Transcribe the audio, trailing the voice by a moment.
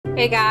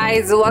Hey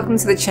guys, welcome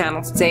to the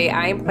channel. Today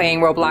I am playing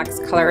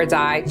Roblox Color or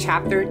Die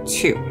Chapter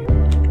 2.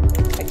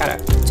 I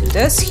gotta do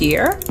this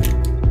here.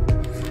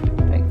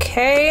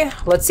 Okay,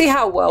 let's see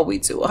how well we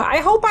do. I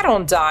hope I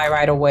don't die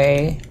right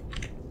away.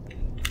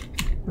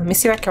 Let me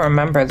see if I can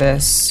remember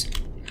this.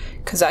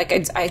 Because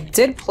I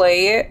did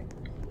play it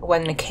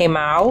when it came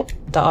out,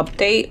 the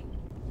update,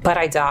 but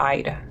I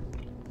died.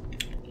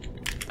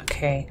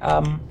 Okay,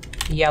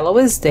 yellow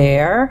is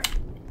there.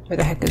 Where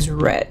the heck is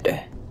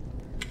red?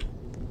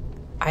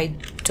 I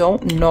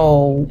don't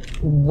know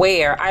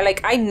where.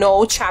 I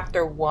know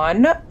chapter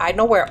 1. I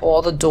know where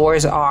all the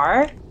doors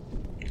are.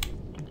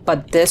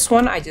 But this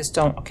one, I just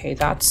don't. Okay,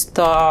 that's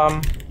the...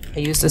 I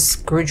used the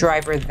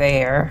screwdriver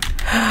there.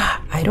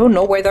 I don't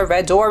know where the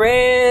red door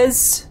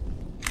is.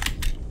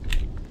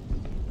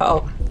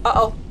 Uh-oh.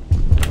 Uh-oh.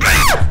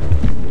 Ah!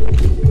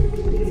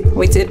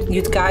 Wait,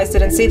 you guys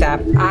didn't see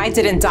that? I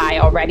didn't die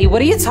already.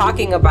 What are you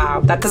talking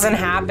about? That doesn't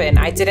happen.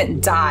 I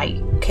didn't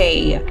die.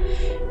 Okay.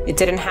 It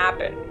didn't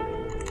happen.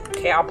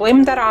 Okay, I'll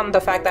blame that on the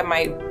fact that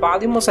my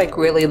volume was like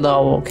really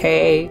low,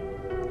 okay?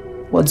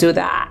 We'll do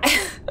that.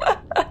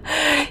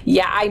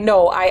 Yeah, I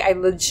know. I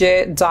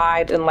legit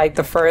died in like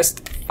the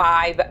first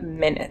 5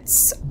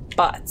 minutes.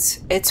 But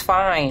it's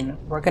fine.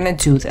 We're gonna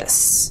do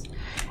this.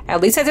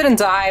 At least I didn't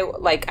die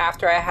like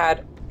after I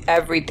had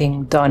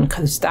everything done,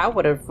 because that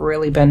would have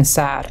really been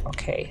sad.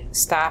 Okay,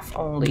 staff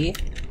only.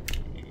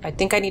 I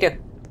think I need a...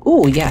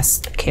 Ooh,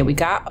 yes. Okay, we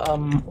got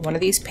one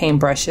of these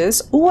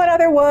paintbrushes. Ooh,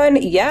 another one.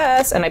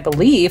 Yes, and I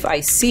believe I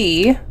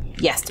see...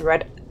 Yes, the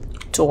red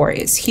door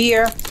is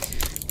here.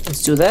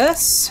 Let's do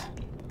this.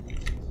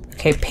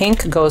 Okay,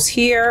 pink goes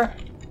here.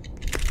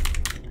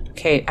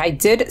 Okay, I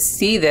did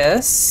see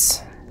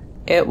this.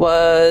 It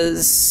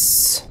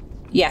was...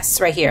 Yes,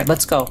 right here.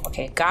 Let's go.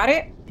 Okay, got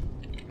it.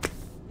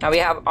 Now we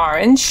have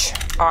orange.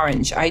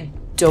 Orange. I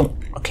don't...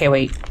 Okay,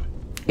 wait.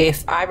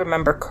 If I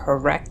remember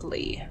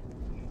correctly...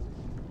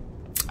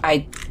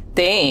 I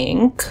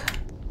think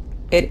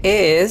it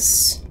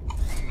is...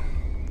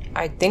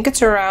 I think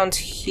it's around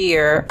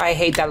here. I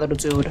hate that little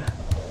dude.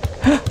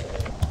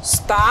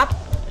 Stop.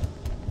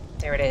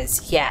 There it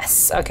is.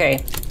 Yes.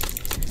 Okay.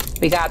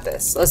 We got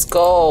this. Let's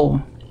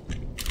go.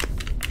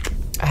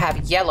 I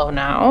have yellow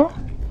now.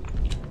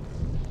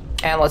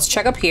 And let's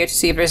check up here to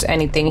see if there's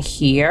anything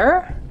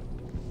here.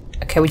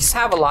 Okay, we just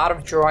have a lot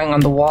of drawing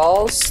on the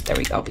walls. There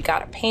we go. We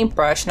got a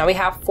paintbrush. Now we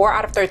have 4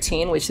 out of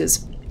 13, which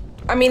is...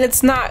 I mean,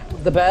 it's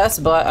not the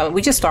best, but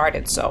we just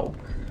started, so...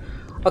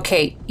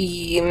 Okay,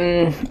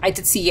 I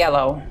did see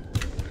yellow.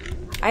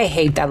 I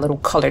hate that little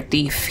color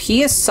thief.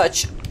 He is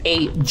such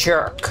a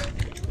jerk.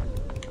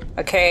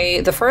 Okay,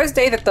 the first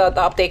day that the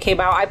update came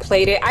out, I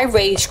played it. I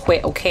rage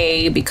quit,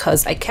 okay,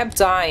 because I kept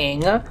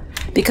dying.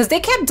 Because they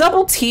kept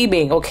double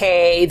teaming,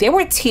 okay? They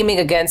were teaming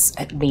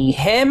against me.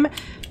 Him,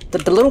 the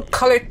little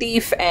color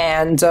thief,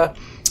 and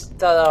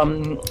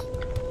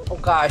oh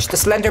gosh, the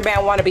Slender Man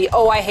wannabe.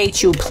 Oh, I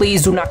hate you.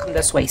 Please do not come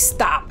this way.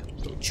 Stop.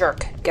 You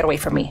jerk. Get away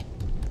from me.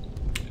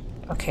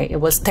 Okay, it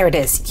was... There it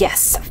is.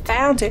 Yes,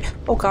 found it.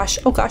 Oh gosh.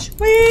 Oh gosh.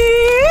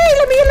 Wait,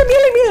 let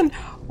me in.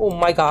 Oh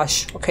my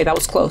gosh. Okay, that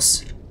was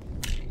close.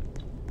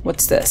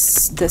 What's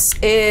this? This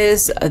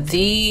is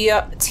the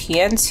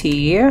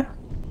TNT.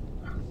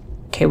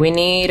 Okay, we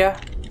need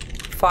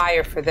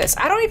fire for this.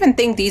 I don't even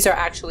think these are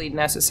actually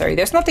necessary.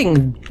 There's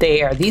nothing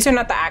there. These are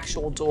not the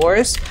actual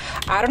doors.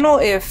 I don't know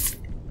if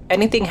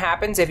anything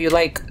happens if you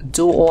like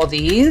do all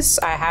these.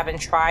 I haven't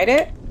tried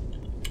it.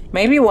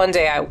 Maybe one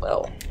day I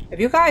will. If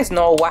you guys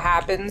know what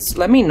happens,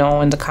 let me know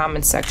in the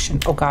comment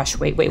section. Oh gosh,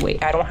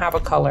 wait. I don't have a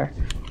color.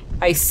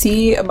 I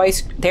see my...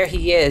 There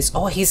he is.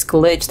 Oh, he's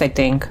glitched, I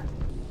think.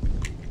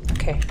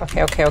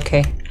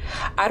 Okay.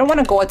 I don't want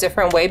to go a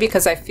different way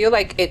because I feel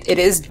like it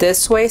is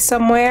this way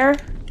somewhere.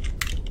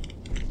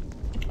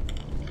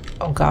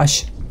 Oh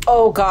gosh.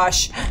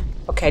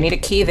 Okay, I need a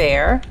key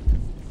there.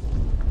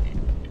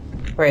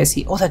 Where is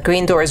he? Oh, the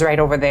green door is right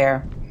over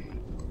there.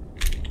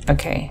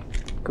 Okay.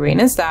 Green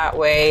is that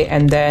way.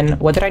 And then,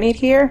 what did I need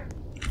here?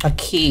 A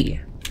key.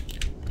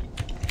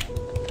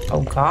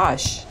 Oh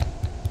gosh.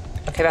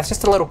 Okay, that's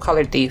just a little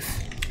color thief.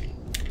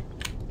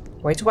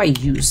 Where do I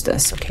use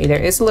this? Okay, there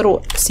is a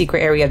little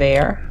secret area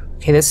there.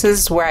 Okay, this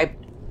is where I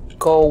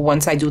go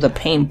once I do the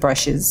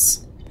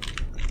paintbrushes.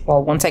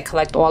 Well, once I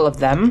collect all of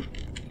them.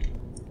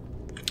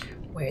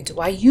 Where do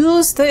I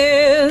use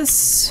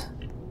this?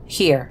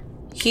 Here.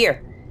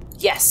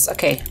 Yes,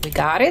 okay, we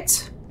got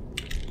it.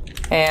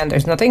 And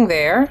there's nothing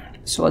there.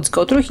 So let's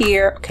go through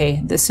here.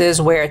 Okay, this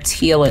is where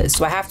teal is.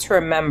 So I have to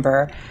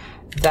remember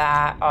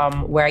that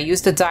where I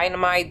use the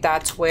dynamite,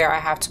 that's where I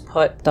have to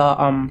put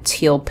the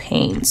teal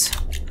paint.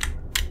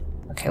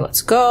 Okay,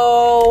 let's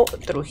go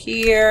through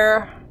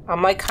here.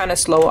 I'm like kind of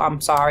slow.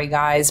 I'm sorry,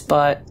 guys,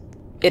 but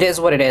it is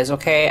what it is,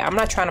 okay? I'm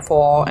not trying to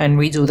fall and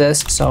redo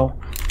this, so...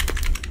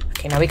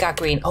 Okay, now we got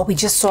green. Oh, we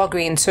just saw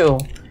green too.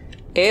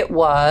 It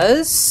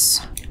was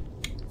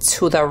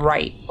to the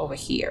right over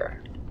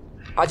here.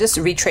 I'll just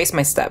retrace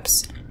my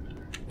steps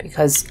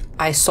because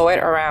I saw it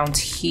around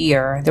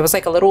here. There was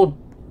like a little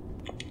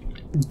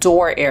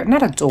door area.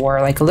 Not a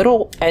door, like a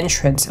little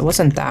entrance. It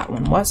wasn't that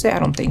one, was it? I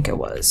don't think it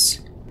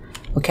was.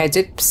 Okay, I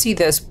did see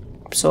this,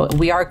 so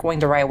we are going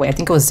the right way. I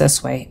think it was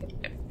this way.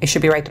 It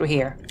should be right through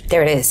here.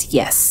 There it is,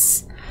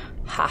 yes.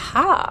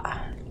 Haha,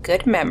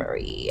 good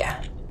memory.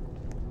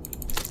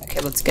 Okay,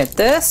 let's get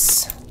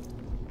this.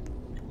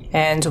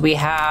 And we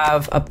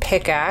have a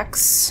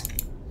pickaxe.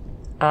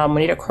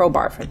 We need a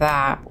crowbar for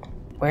that.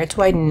 Where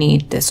do I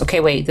need this? Okay,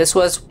 wait, this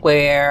was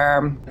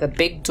where the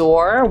big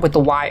door with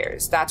the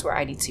wires. That's where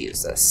I need to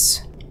use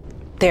this.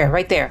 There,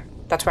 right there.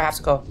 That's where I have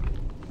to go.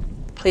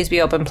 Please be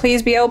open,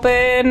 please be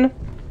open.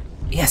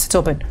 Yes, it's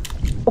open.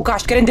 Oh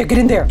gosh, get in there, get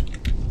in there.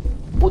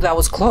 Oh, that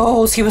was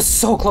close. He was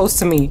so close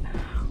to me.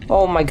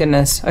 Oh my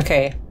goodness.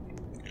 Okay.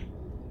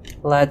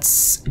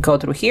 Let's go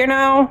through here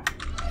now.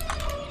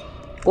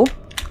 Oh.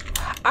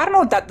 I don't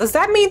know, does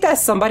that mean that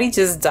somebody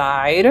just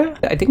died?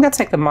 I think that's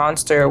like the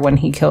monster when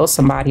he kills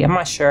somebody. I'm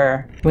not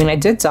sure. I mean, I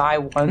did die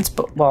once,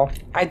 but well,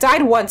 I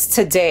died once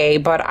today,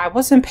 but I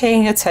wasn't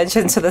paying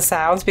attention to the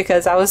sounds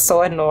because I was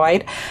so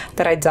annoyed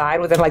that I died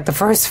within like the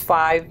first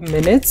 5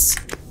 minutes.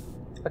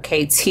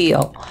 Okay,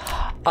 teal.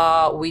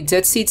 We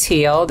did see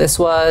teal. This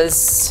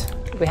was,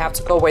 we have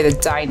to go where the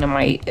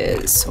dynamite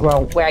is.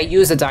 Well, where I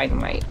use the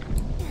dynamite.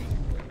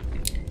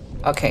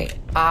 Okay,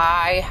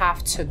 I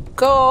have to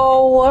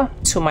go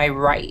to my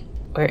right.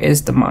 Where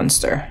is the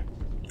monster?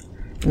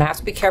 And I have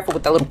to be careful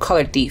with that little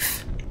color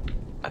thief.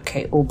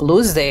 Okay, oh,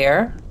 blue's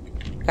there.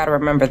 Gotta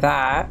remember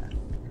that.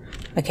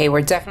 Okay,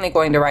 we're definitely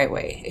going the right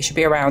way. It should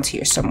be around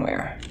here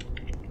somewhere.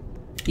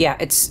 Yeah,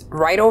 it's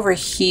right over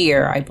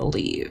here, I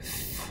believe.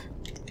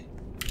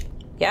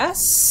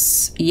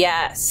 Yes?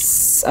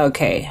 Yes.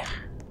 Okay,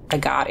 I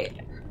got it.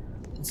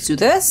 Let's do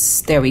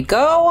this. There we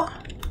go.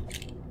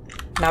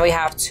 Now we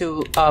have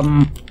to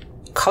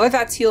color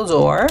that teal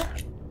door.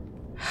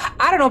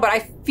 I don't know, but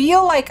I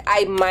feel like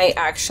I might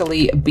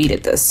actually beat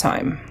it this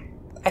time.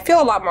 I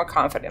feel a lot more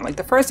confident. Like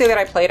the first day that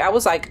I played, I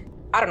was like,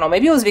 I don't know,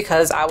 maybe it was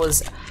because I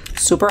was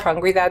super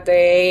hungry that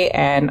day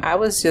and I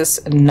was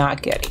just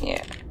not getting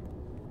it.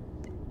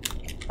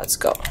 Let's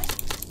go.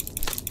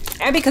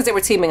 And because they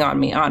were teaming on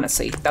me,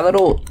 honestly. That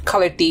little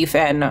colored thief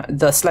and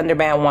the Slender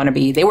Man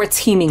wannabe, they were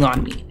teaming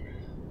on me.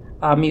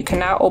 You can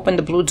now open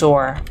the blue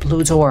door.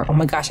 Blue door. Oh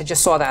my gosh, I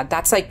just saw that.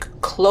 That's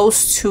like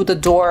close to the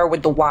door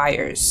with the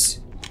wires.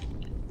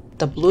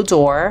 The blue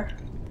door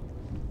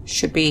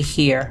should be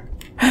here.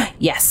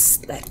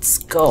 Yes, let's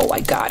go. I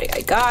got it.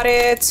 I got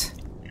it.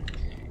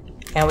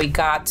 And we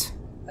got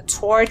a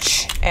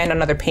torch and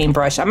another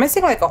paintbrush. I'm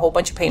missing like a whole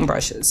bunch of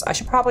paintbrushes. I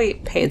should probably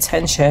pay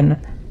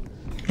attention.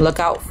 Look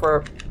out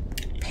for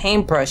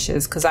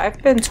paintbrushes because I've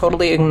been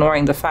totally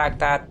ignoring the fact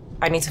that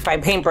I need to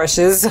find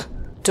paintbrushes.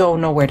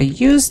 Don't know where to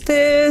use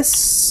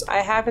this. I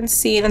haven't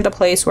seen in the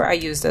place where I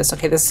use this.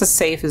 Okay, this is a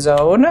safe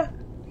zone.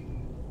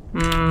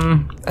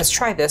 Let's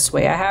try this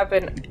way. I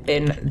haven't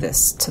been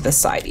this to the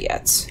side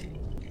yet.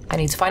 I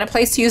need to find a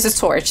place to use this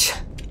torch.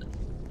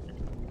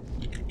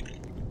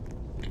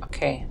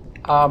 Okay.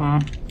 Oh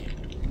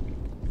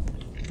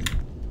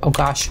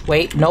gosh,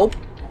 wait, nope.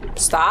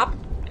 Stop.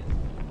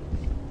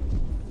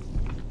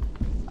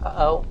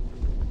 Uh-oh.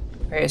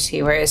 Where is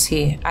he? Where is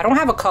he? I don't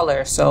have a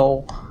color,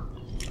 so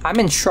I'm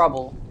in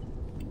trouble.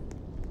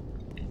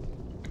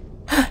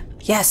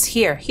 Yes,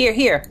 here, here,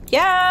 here.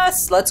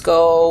 Yes, let's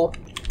go.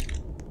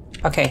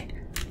 Okay,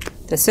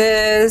 this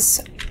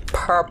is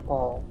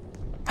purple.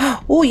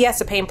 Oh,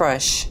 yes, a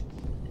paintbrush.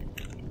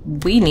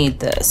 We need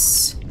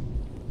this.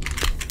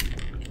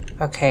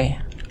 Okay,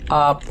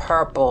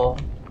 purple.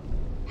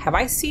 Have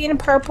I seen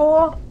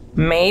purple?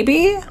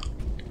 Maybe.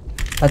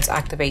 Let's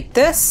activate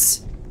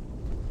this.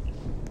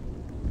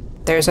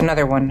 There's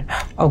another one.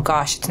 Oh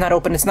gosh, it's not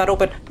open, it's not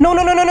open. No,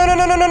 no, no, no, no, no,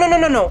 no, no, no, no, no,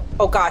 no, no.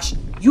 Oh gosh,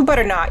 you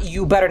better not,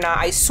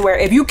 I swear.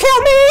 If you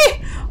kill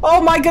me,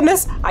 oh my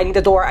goodness. I need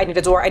a door, I need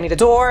a door, I need a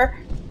door.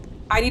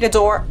 I need a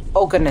door.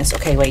 Oh goodness,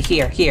 okay, wait,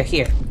 here, here,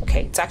 here.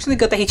 Okay, it's actually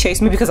good that he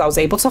chased me because I was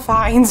able to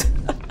find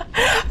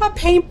a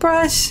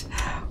paintbrush.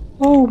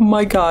 Oh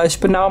my gosh,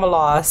 but now I'm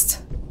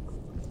lost.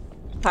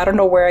 I don't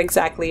know where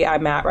exactly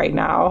I'm at right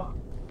now.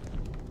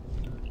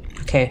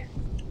 Okay,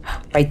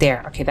 right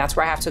there. Okay, that's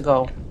where I have to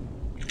go.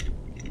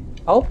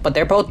 Oh, but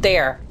they're both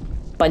there.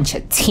 Bunch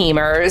of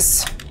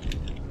teamers.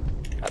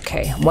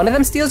 Okay, one of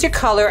them steals your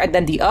color and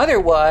then the other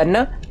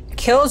one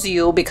kills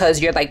you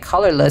because you're like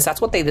colorless.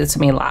 That's what they did to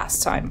me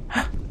last time.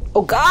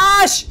 Oh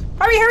gosh!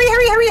 Hurry, hurry,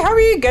 hurry, hurry,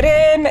 hurry! Get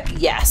in!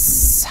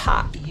 Yes!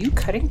 Ha! You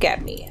couldn't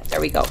get me. There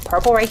we go.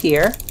 Purple right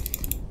here.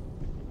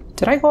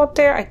 Did I go up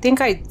there? I think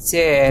I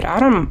did.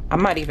 I'm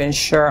not even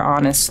sure,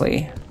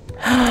 honestly.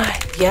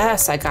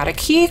 Yes, I got a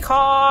key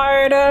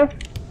card.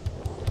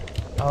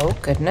 Oh,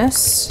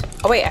 goodness.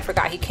 Oh, wait, I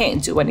forgot he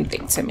can't do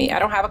anything to me. I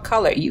don't have a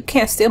color. You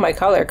can't steal my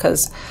color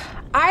because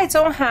I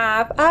don't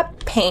have a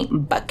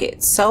paint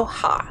bucket. So,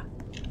 ha.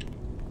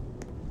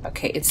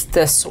 Okay, it's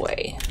this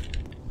way.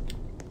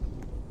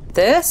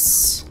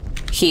 This?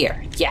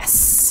 Here.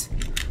 Yes.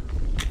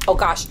 Oh,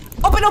 gosh.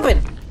 Open,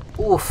 open!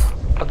 Oof.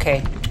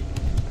 Okay.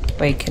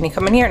 Wait, can he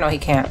come in here? No, he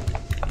can't.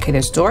 Okay,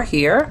 there's a door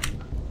here.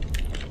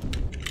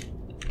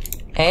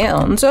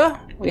 And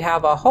we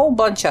have a whole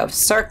bunch of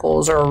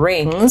circles or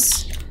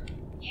rings.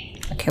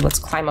 Okay, let's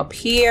climb up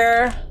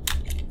here.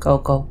 Go,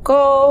 go,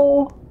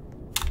 go.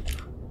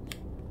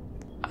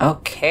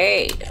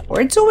 Okay,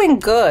 we're doing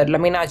good.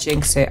 Let me not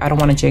jinx it. I don't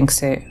want to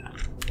jinx it.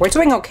 We're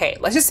doing okay.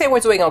 Let's just say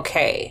we're doing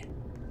okay.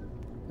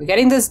 We're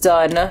getting this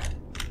done.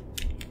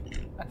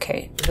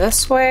 Okay,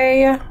 this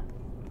way.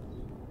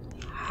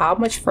 How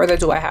much further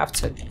do I have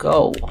to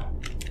go?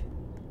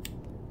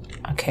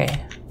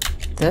 Okay,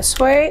 this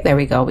way. There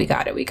we go. We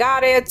got it. We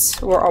got it.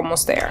 We're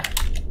almost there.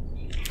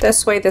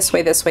 This way, this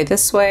way, this way,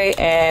 this way,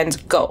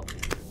 and go.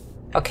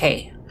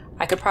 Okay,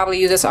 I could probably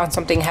use this on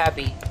something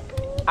heavy.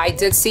 I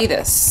did see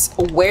this.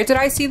 Where did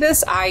I see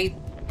this? I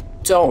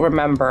don't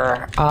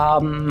remember.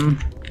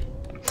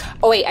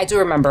 Oh wait, I do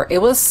remember.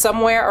 It was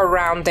somewhere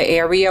around the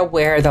area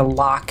where the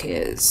lock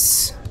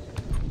is.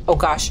 Oh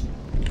gosh.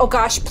 Oh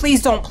gosh,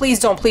 please don't, please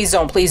don't, please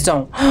don't, please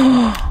don't.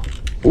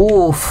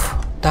 Oof,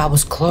 that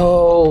was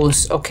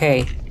close.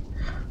 Okay.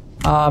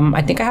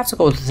 I think I have to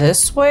go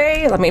this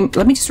way. Let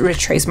me just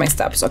retrace my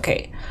steps.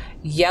 Okay.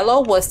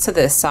 Yellow was to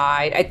this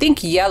side. I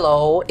think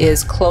yellow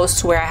is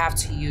close to where I have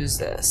to use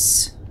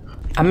this.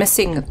 I'm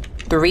missing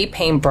 3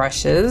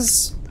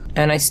 paintbrushes,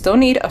 and I still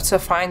need to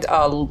find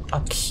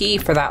a key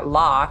for that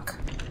lock.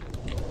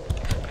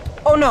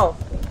 Oh no.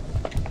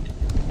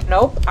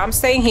 Nope, I'm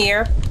staying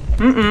here.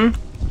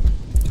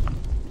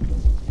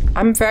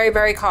 I'm very,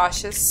 very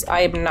cautious.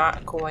 I am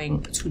not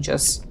going to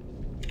just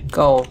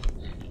go.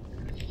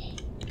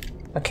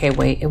 Okay,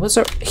 wait, it was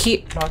no,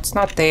 it's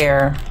not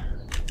there.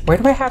 Where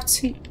do I have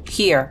to?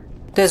 Here.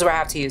 This is where I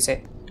have to use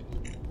it.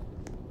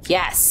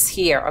 Yes,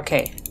 here.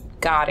 Okay,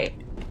 got it.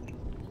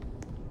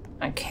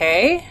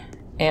 Okay,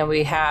 and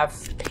we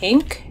have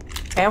pink,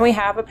 and we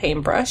have a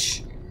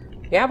paintbrush.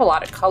 We have a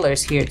lot of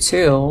colors here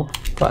too,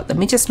 but let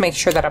me just make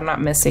sure that I'm not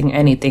missing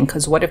anything,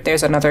 because what if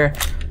there's another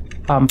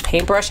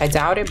paintbrush? I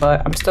doubt it,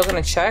 but I'm still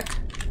gonna check.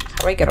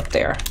 How do I get up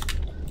there?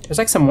 There's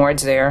like some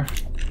words there.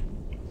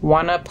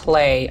 Wanna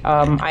play.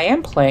 I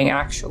am playing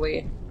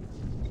actually.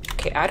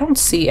 Okay, I don't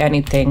see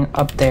anything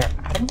up there.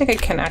 I don't think I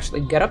can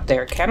actually get up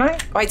there, can I?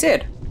 Oh, I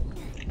did.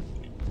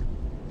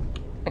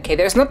 Okay,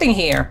 there's nothing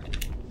here.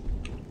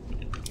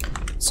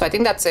 So I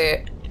think that's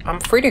it. I'm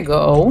free to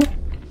go.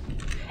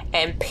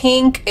 And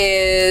pink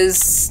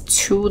is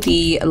to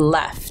the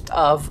left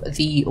of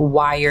the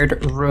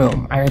wired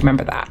room. I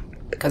remember that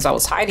because I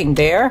was hiding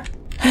there.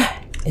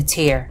 It's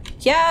here.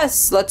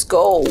 Yes, let's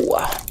go.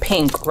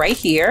 Pink right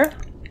here.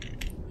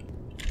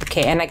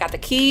 Okay, and I got the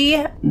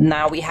key.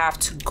 Now we have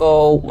to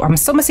go. I'm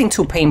still missing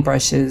 2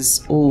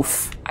 paintbrushes.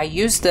 Oof. I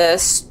use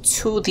this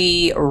to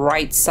the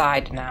right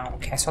side now.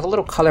 Okay, so the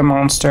little color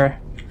monster,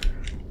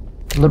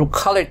 the little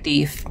color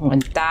thief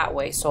went that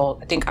way. So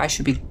I think I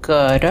should be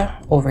good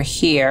over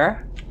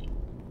here.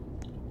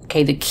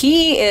 Okay, the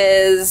key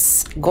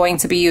is going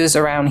to be used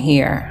around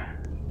here.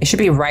 It should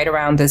be right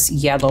around this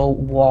yellow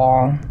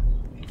wall,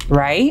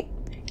 right?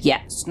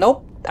 Yes.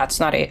 Nope, that's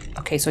not it.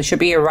 Okay, so it should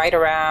be right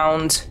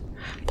around.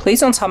 Please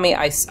don't tell me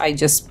I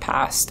just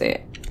passed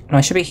it. No,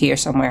 it should be here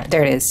somewhere.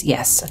 There it is.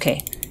 Yes.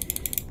 Okay.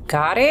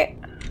 Got it.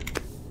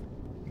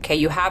 Okay,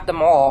 you have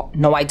them all.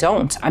 No, I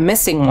don't. I'm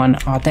missing one.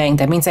 Oh, dang.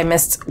 That means I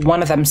missed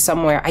one of them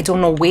somewhere. I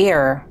don't know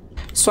where.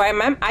 So I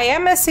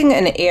am missing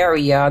an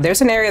area.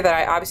 There's an area that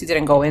I obviously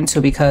didn't go into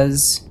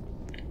because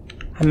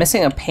I'm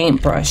missing a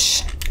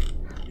paintbrush.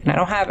 And I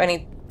don't have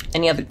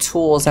any other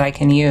tools that I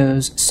can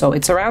use. So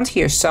it's around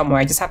here somewhere.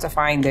 I just have to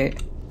find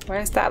it.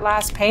 Where's that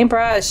last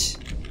paintbrush?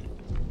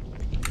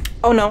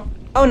 Oh no.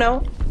 Oh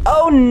no.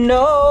 Oh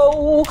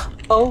no.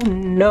 Oh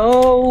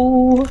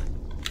no.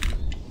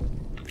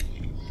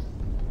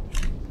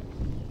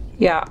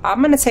 Yeah, I'm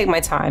gonna take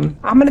my time.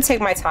 I'm gonna take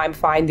my time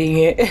finding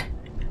it.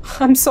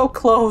 I'm so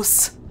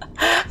close.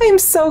 I'm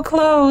so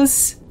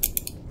close.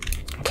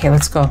 Okay,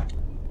 let's go.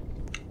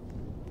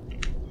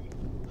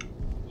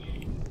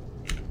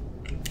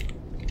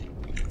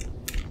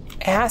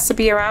 It has to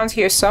be around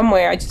here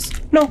somewhere. I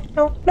just no.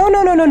 Go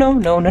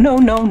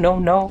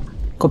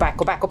back,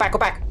 go back, go back, go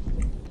back.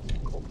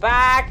 Go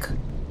back.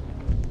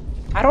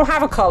 I don't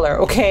have a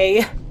color,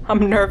 okay?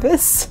 I'm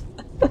nervous.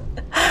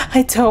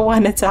 I don't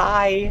want to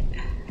die.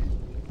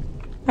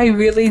 I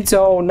really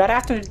don't. Not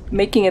after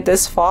making it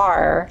this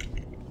far.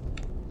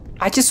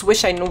 I just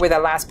wish I knew where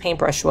that last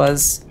paintbrush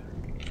was,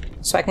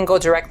 so I can go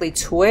directly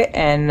to it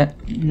and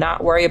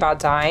not worry about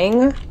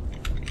dying.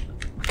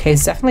 Okay,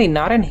 it's definitely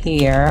not in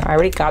here. I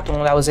already got the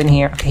one that was in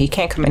here. Okay, you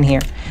can't come in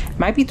here. It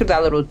might be through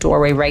that little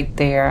doorway right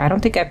there. I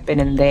don't think I've been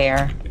in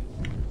there.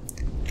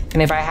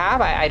 And if I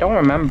have, I don't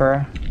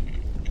remember.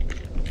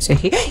 So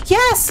here,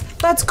 yes!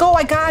 Let's go,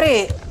 I got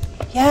it!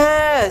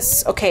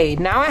 Yes! Okay,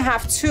 now I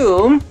have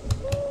to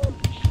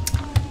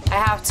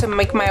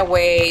make my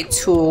way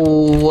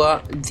to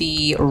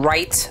the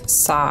right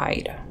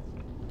side.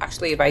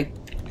 Actually, if I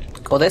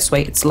go this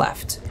way, it's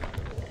left.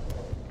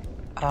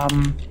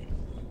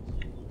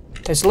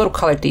 There's a little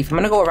color thief. I'm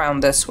gonna go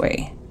around this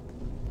way.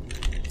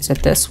 Is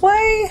it this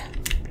way?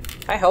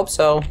 I hope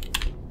so.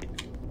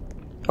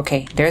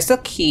 Okay, there's the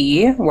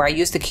key, where I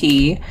used the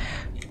key.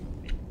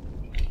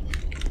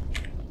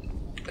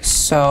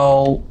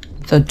 So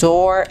the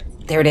door,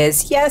 there it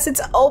is. Yes, it's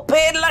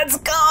open. Let's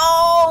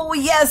go.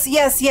 Yes,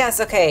 yes,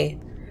 yes. Okay.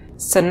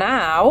 So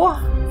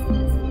now,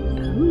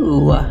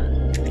 ooh.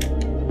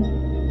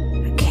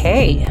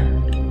 Okay.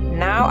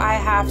 Now I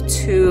have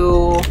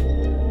to,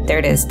 there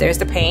it is. There's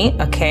the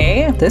paint.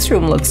 Okay. This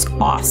room looks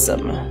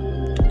awesome.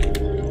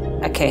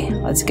 Okay,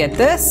 let's get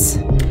this.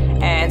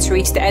 And to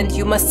reach the end,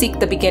 you must seek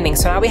the beginning.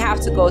 So now we have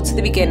to go to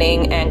the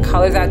beginning and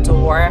color that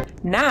door.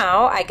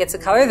 Now I get to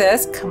color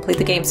this, complete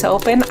the game to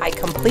open. I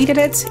completed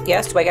it.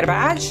 Yes, do I get a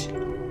badge?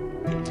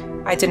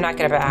 I did not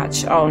get a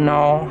badge. Oh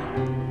no.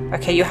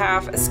 Okay, you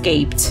have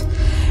escaped.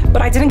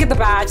 But I didn't get the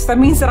badge. So that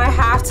means that I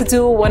have to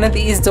do one of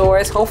these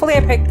doors. Hopefully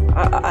I picked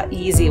an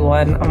easy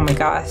one. Oh my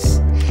gosh.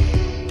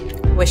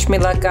 Wish me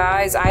luck,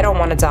 guys. I don't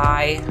want to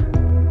die.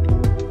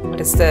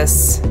 What is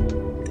this?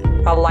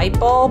 A light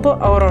bulb?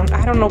 Oh,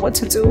 I don't know what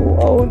to do.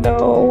 Oh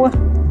no.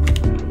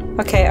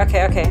 Okay.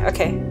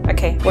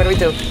 What do we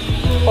do?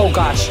 Oh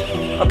gosh.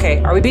 Okay,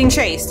 are we being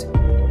chased?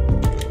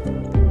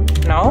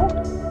 No?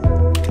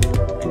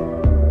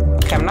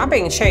 Okay, I'm not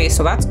being chased,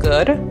 so that's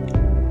good.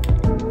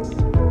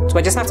 Do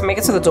I just have to make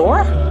it to the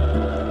door?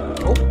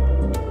 Oh.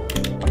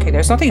 Okay,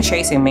 there's nothing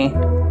chasing me.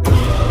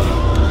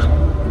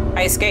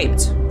 I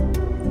escaped.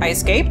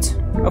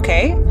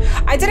 Okay.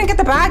 I didn't get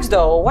the badge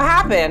though. What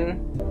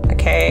happened?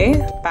 Okay,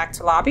 back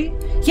to lobby.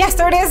 Yes,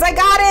 there it is. I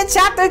got it.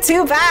 Chapter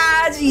 2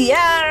 badge.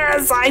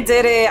 Yes, I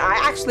did it. I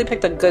actually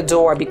picked a good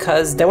door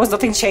because there was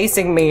nothing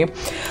chasing me.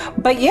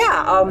 But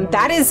yeah,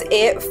 that is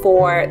it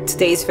for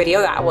today's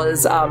video. That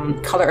was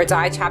Color or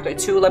Die Chapter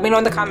 2. Let me know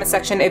in the comment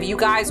section if you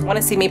guys want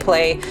to see me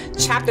play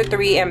Chapter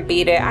 3 and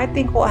beat it. I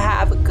think we'll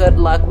have good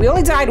luck. We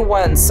only died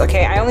once,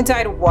 okay? I only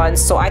died once,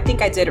 so I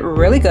think I did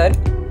really good.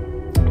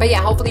 But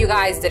yeah, hopefully you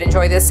guys did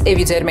enjoy this. If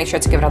you did, make sure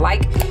to give it a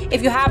like.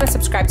 If you haven't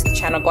subscribed to the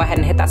channel, go ahead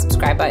and hit that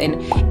subscribe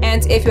button.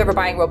 And if you're ever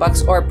buying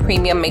Robux or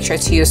Premium, make sure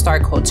to use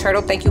star code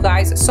TURTLE. Thank you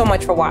guys so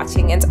much for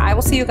watching, and I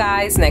will see you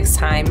guys next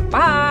time.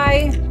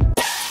 Bye!